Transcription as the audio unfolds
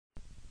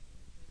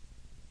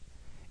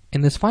In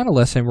this final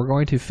lesson, we're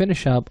going to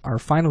finish up our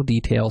final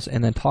details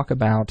and then talk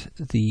about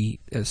the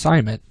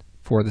assignment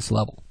for this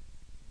level.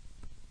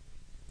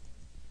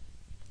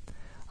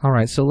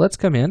 Alright, so let's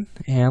come in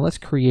and let's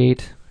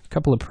create a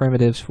couple of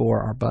primitives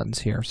for our buttons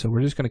here. So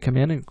we're just going to come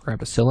in and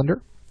grab a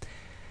cylinder,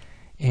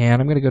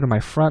 and I'm going to go to my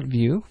front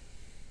view,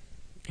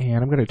 and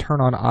I'm going to turn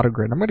on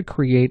AutoGrid. I'm going to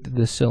create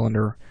this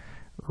cylinder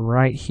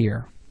right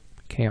here,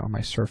 okay, on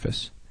my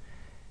surface.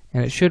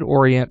 And it should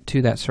orient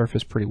to that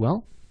surface pretty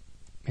well.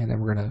 And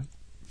then we're going to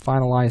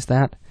finalize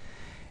that,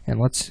 and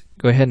let's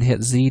go ahead and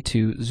hit Z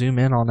to zoom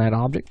in on that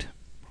object,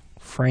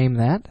 frame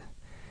that,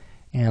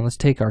 and let's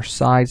take our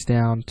sides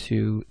down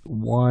to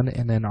 1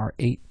 and then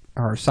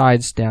our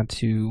sides down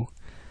to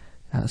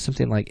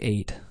something like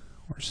 8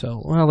 or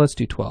so. Well, let's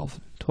do 12.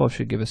 12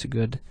 should give us a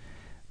good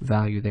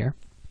value there.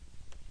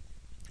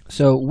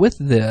 So with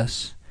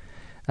this,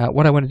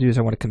 what I want to do is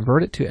I want to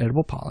convert it to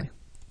editable poly,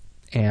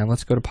 and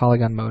let's go to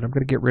polygon mode. I'm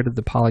going to get rid of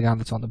the polygon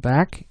that's on the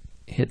back,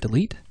 hit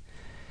delete.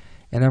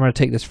 And then I'm going to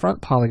take this front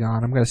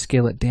polygon, I'm going to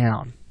scale it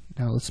down.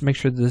 Now let's make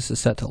sure that this is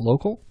set to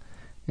local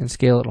and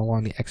scale it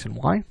along the X and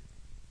Y.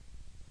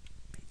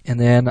 And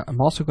then I'm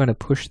also going to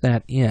push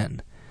that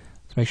in.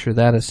 Let's make sure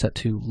that is set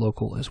to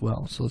local as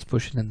well. So let's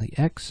push it in the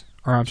X,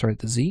 or I'm sorry,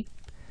 the Z.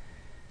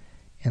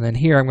 And then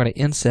here I'm going to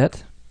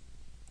inset,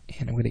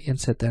 and I'm going to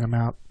inset that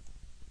amount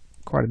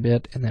quite a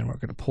bit, and then we're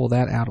going to pull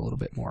that out a little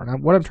bit more. Now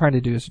what I'm trying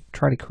to do is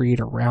try to create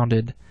a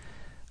rounded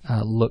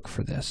look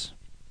for this.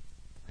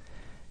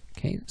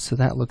 Okay, so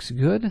that looks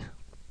good.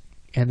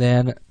 And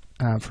then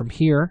from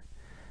here,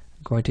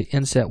 I'm going to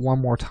inset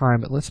one more time,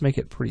 but let's make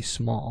it pretty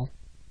small.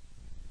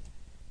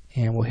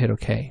 And we'll hit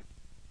OK.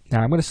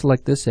 Now I'm going to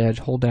select this edge,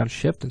 hold down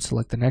Shift, and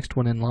select the next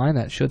one in line.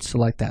 That should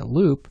select that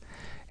loop,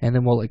 and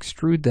then we'll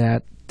extrude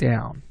that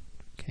down,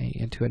 okay,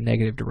 into a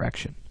negative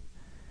direction.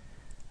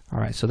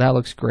 Alright, so that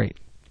looks great.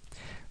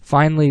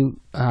 Finally,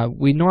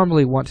 we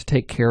normally want to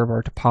take care of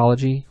our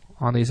topology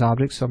on these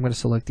objects, so I'm going to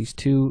select these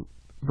two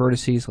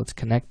vertices, let's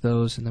connect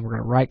those, and then we're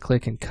going to right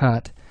click and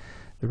cut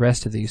the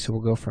rest of these. So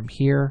we'll go from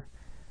here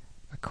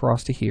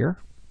across to here,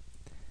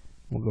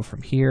 we'll go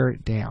from here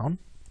down,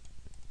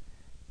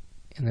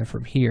 and then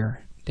from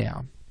here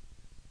down.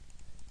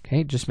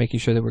 Okay, just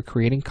making sure that we're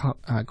creating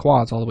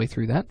quads all the way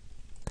through that.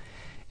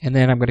 And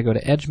then I'm going to go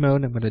to edge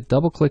mode. I'm going to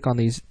double click on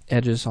these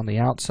edges on the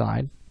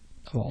outside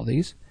of all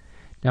these.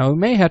 Now we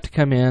may have to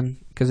come in,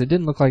 because it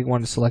didn't look like we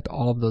wanted to select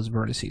all of those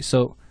vertices,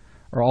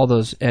 or all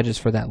those edges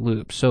for that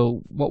loop.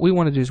 So what we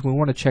want to do is we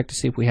want to check to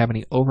see if we have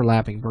any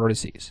overlapping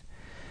vertices.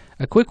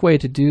 A quick way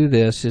to do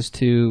this is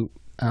to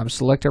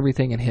select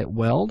everything and hit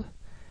weld,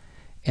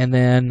 and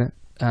then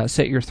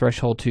set your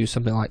threshold to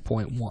something like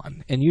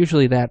 0.1. And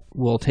usually that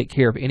will take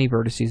care of any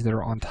vertices that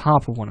are on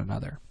top of one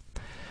another.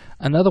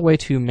 Another way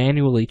to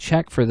manually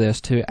check for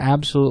this to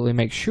absolutely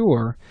make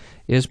sure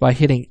is by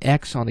hitting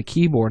X on the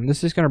keyboard, and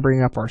this is going to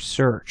bring up our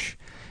search.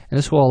 And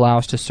this will allow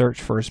us to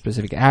search for a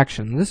specific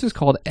action. This is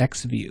called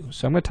X view.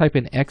 So I'm going to type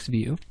in X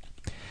view,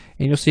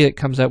 and you'll see it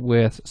comes up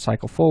with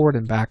cycle forward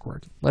and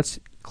backward. Let's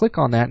click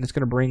on that, and it's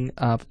going to bring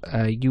up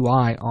a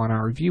UI on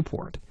our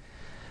viewport.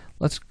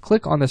 Let's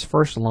click on this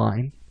first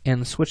line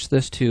and switch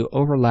this to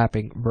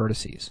overlapping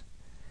vertices.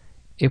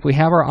 If we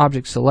have our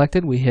object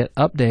selected, we hit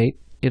update,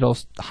 it'll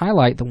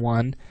highlight the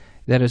one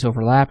that is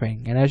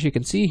overlapping. And as you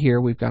can see here,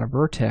 we've got a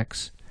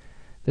vertex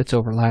that's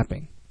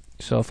overlapping.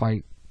 So if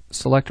I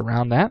select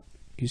around that,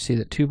 you see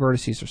that two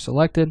vertices are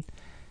selected,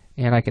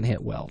 and I can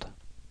hit weld.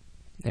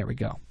 There we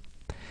go.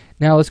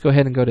 Now let's go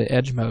ahead and go to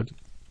edge mode,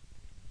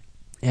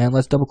 and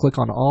let's double click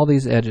on all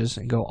these edges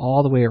and go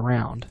all the way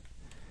around.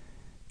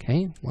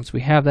 Okay, once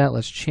we have that,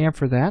 let's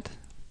chamfer that,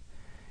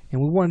 and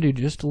we want to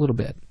do just a little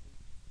bit.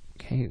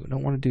 Okay, we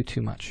don't want to do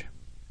too much,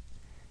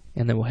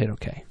 and then we'll hit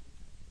OK.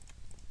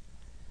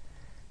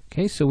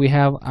 Okay, so we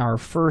have our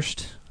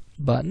first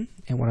button,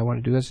 and what I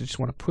want to do is I just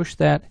want to push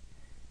that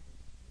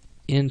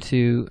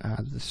into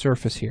the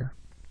surface here.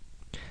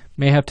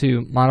 May have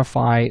to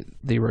modify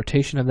the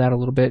rotation of that a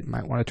little bit. You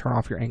might want to turn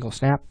off your angle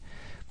snap,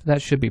 but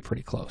that should be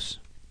pretty close.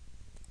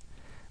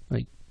 Let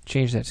me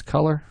change that to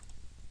color.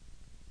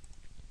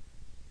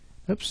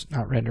 Oops,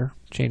 not render.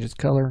 Change its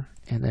color,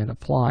 and then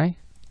apply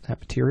that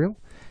material.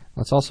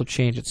 Let's also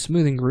change its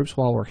smoothing groups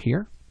while we're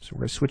here. So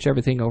we're going to switch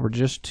everything over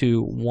just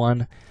to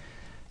one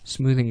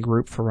smoothing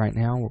group for right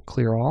now. We'll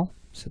clear all,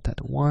 set that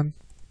to 1.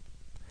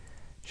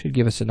 Should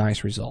give us a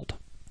nice result.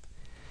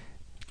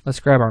 Let's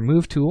grab our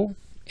move tool,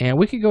 and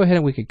we could go ahead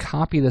and we could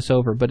copy this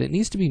over, but it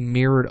needs to be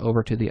mirrored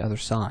over to the other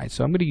side.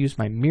 So I'm going to use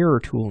my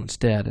mirror tool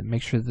instead and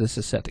make sure that this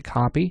is set to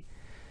copy.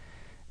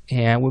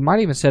 And we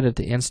might even set it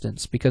to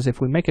instance, because if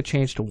we make a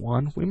change to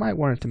one, we might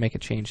want it to make a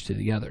change to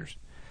the others.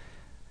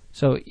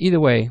 So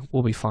either way,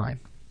 we'll be fine.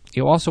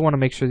 You'll also want to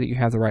make sure that you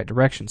have the right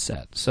direction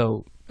set.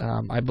 So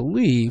I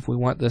believe we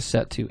want this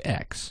set to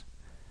X.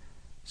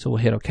 So we'll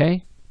hit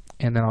OK,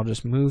 and then I'll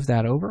just move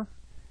that over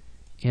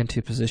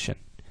into position.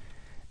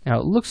 Now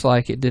it looks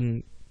like it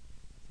didn't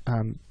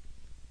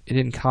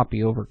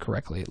copy over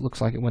correctly. It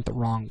looks like it went the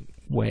wrong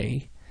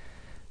way.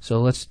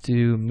 So let's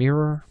do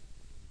mirror,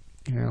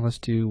 and let's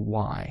do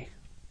Y.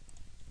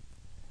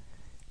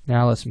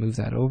 Now let's move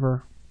that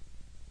over.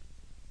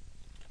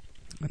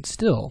 And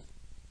still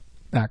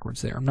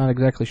backwards there. I'm not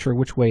exactly sure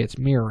which way it's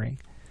mirroring.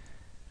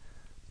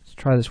 Let's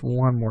try this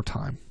one more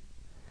time.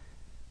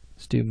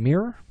 Let's do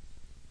mirror.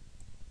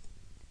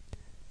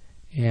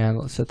 And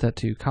let's set that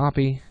to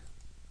copy.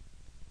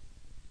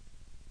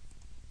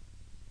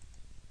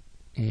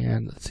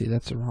 And let's see,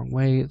 that's the wrong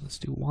way. Let's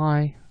do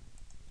Y.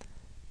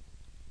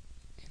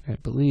 And I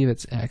believe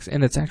it's X.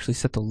 And it's actually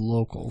set to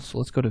local. So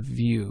let's go to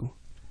View.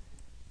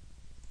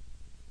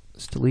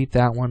 Let's delete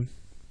that one.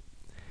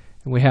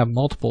 And we have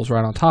multiples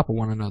right on top of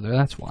one another.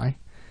 That's why.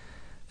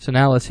 So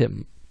now let's hit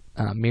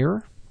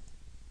mirror.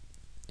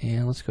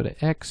 And let's go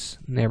to X.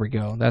 And there we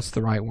go. That's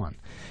the right one.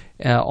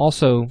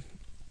 Also,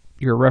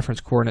 your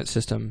reference coordinate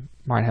system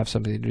might have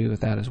something to do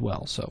with that as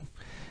well. So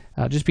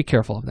just be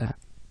careful of that.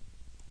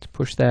 Let's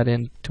push that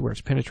in to where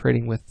it's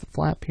penetrating with the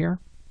flap here.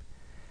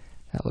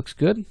 That looks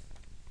good.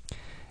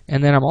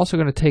 And then I'm also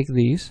going to take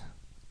these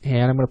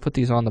and I'm going to put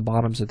these on the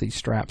bottoms of these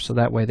straps so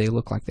that way they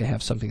look like they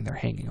have something they're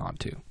hanging on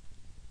to.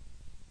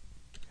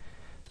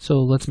 So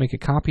let's make a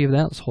copy of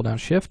that. Let's hold down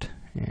Shift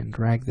and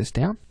drag this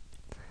down.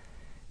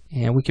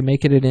 And we can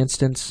make it an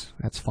instance.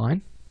 That's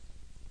fine.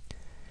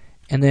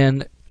 And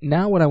then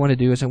now what I want to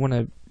do is I want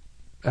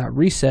to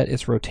reset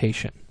its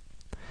rotation.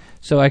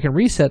 So I can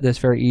reset this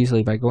very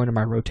easily by going to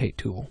my rotate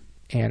tool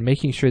and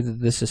making sure that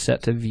this is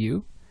set to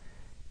view.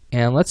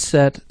 And let's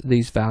set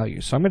these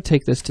values. So I'm going to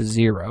take this to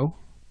 0.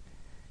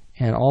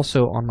 And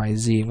also on my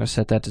Z, I'm going to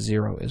set that to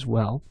 0 as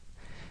well.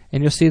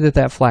 And you'll see that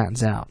that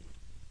flattens out.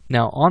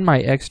 Now on my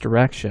X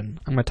direction,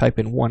 I'm going to type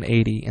in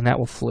 180 and that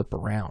will flip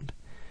around.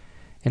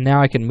 And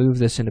now I can move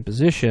this into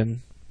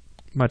position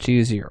much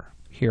easier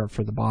here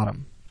for the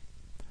bottom.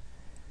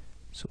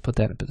 So put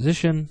that in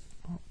position,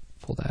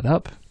 pull that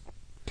up.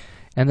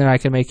 And then I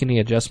can make any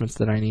adjustments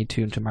that I need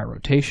to into my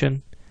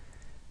rotation.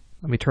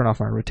 Let me turn off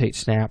my rotate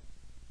snap.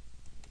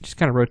 Just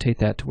kind of rotate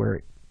that to where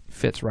it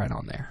fits right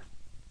on there.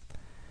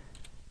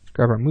 Let's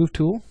grab our move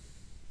tool,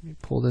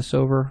 pull this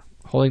over,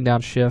 holding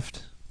down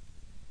Shift,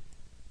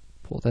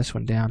 pull this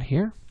one down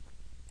here.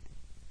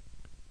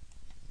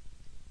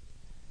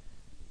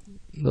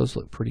 Those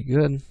look pretty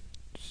good.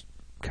 Just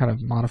kind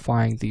of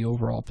modifying the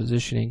overall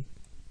positioning.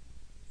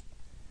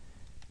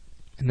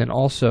 And then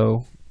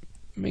also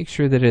make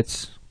sure that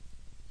it's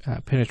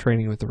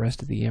penetrating with the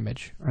rest of the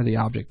image or the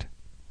object.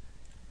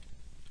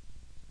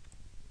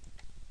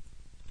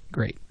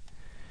 Great.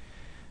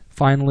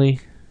 Finally,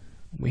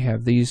 we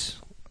have these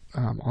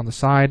on the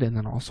side and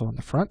then also on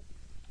the front.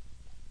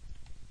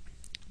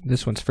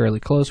 This one's fairly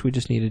close. We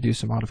just need to do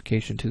some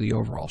modification to the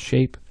overall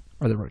shape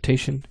or the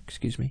rotation,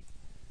 excuse me.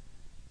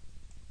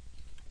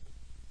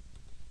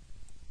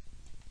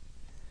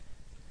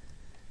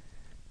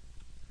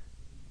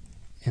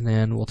 And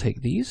then we'll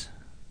take these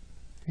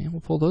and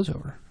we'll pull those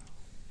over.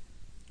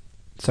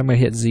 So I'm going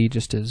to hit Z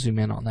just to zoom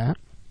in on that.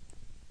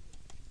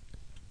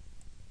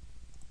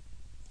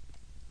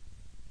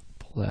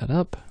 Pull that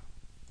up.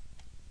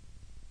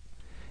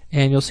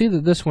 And you'll see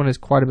that this one is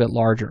quite a bit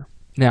larger.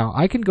 Now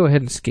I can go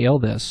ahead and scale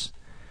this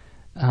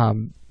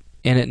and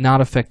it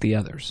not affect the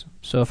others.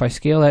 So if I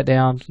scale that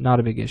down,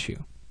 not a big issue.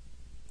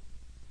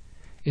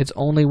 It's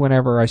only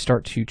whenever I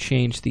start to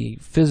change the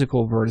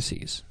physical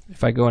vertices.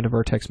 If I go into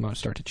vertex mode,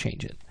 start to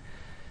change it.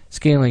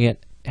 Scaling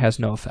it has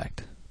no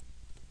effect.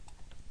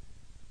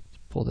 Let's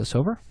pull this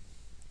over.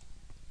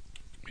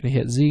 I'm going to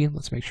hit Z.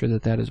 Let's make sure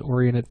that that is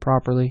oriented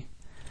properly.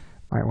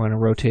 Might want to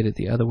rotate it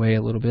the other way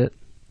a little bit.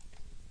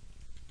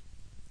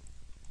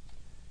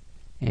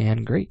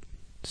 And great.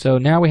 So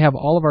now we have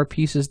all of our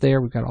pieces there.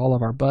 We've got all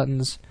of our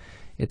buttons.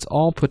 It's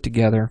all put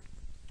together.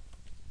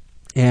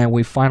 And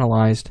we've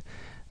finalized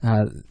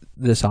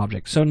this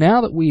object. So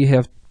now that we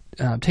have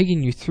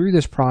taken you through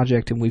this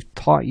project and we've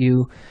taught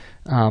you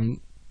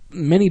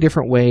many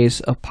different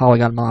ways of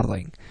polygon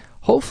modeling,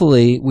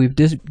 hopefully we've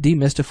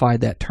demystified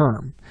that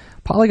term.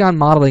 Polygon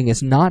modeling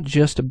is not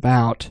just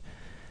about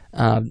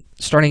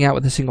starting out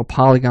with a single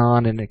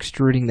polygon and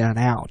extruding that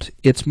out.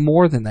 It's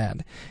more than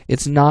that.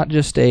 It's not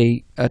just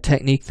a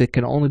technique that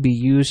can only be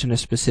used in a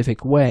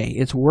specific way.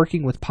 It's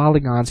working with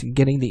polygons and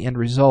getting the end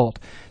result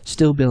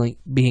still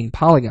being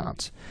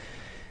polygons.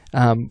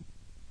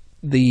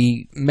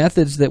 The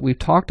methods that we've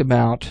talked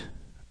about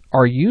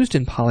are used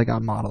in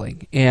polygon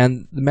modeling,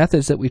 and the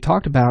methods that we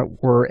talked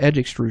about were edge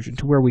extrusion,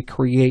 to where we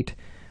create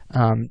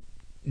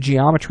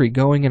geometry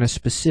going in a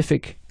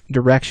specific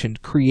direction,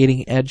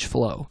 creating edge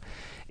flow.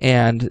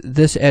 And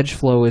this edge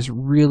flow is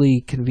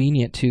really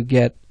convenient to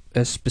get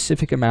a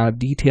specific amount of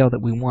detail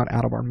that we want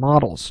out of our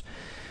models.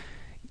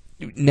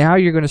 Now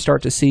you're going to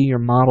start to see your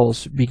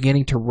models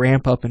beginning to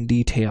ramp up in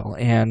detail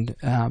and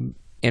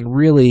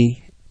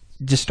really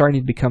just starting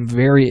to become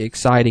very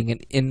exciting.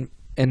 And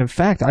in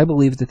fact, I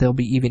believe that they'll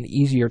be even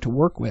easier to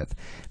work with,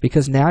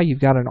 because now you've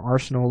got an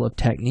arsenal of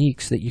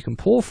techniques that you can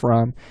pull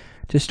from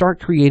to start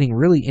creating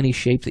really any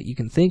shape that you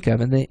can think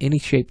of and any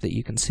shape that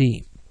you can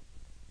see.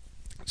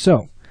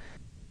 So,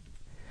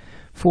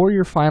 for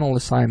your final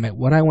assignment,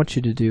 what I want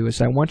you to do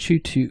is I want you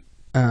to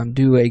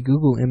do a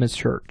Google image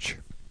search.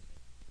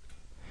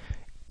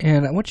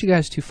 And I want you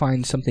guys to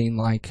find something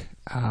like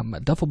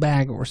a duffel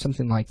bag or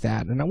something like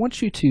that. And I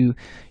want you to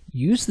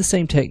use the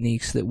same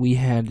techniques that we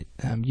had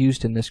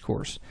used in this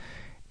course.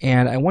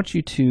 And I want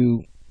you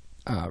to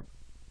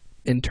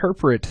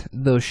interpret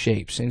those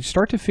shapes and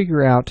start to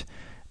figure out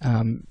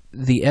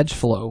the edge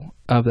flow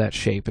of that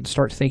shape and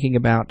start thinking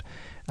about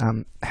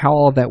how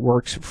all of that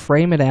works.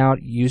 Frame it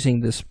out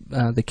using this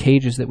the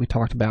cages that we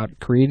talked about,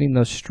 creating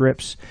those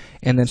strips,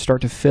 and then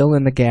start to fill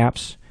in the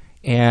gaps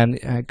and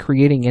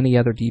creating any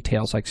other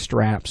details like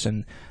straps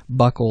and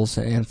buckles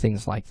and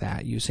things like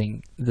that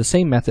using the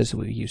same methods that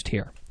we used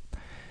here.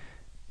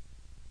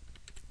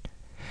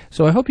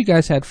 So I hope you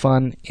guys had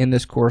fun in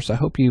this course. I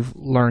hope you've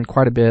learned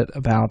quite a bit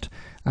about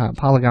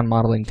polygon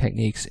modeling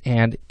techniques,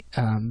 and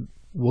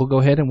we'll go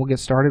ahead and we'll get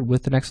started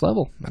with the next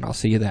level, and I'll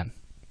see you then.